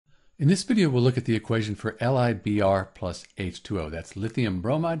In this video, we'll look at the equation for LiBr plus H2O. That's lithium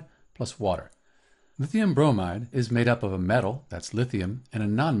bromide plus water. Lithium bromide is made up of a metal, that's lithium, and a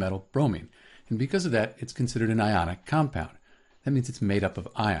nonmetal, bromine. And because of that, it's considered an ionic compound. That means it's made up of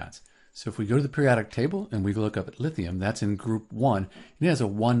ions. So if we go to the periodic table and we look up at lithium, that's in group 1, and it has a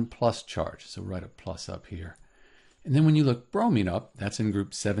 1 plus charge. So write a plus up here. And then when you look bromine up, that's in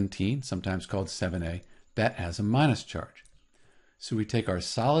group 17, sometimes called 7A, that has a minus charge. So we take our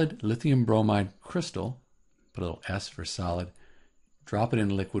solid lithium bromide crystal, put a little S for solid, drop it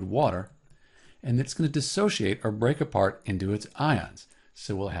in liquid water, and it's going to dissociate or break apart into its ions.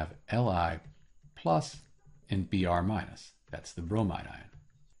 So we'll have Li plus and Br minus. That's the bromide ion.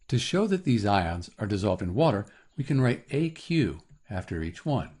 To show that these ions are dissolved in water, we can write AQ after each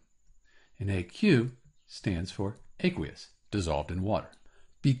one. And AQ stands for aqueous, dissolved in water.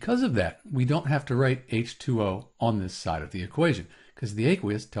 Because of that, we don't have to write H2O on this side of the equation, because the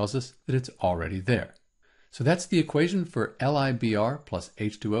aqueous tells us that it's already there. So that's the equation for LiBr plus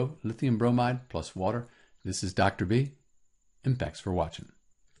H2O, lithium bromide plus water. This is Dr. B, and thanks for watching.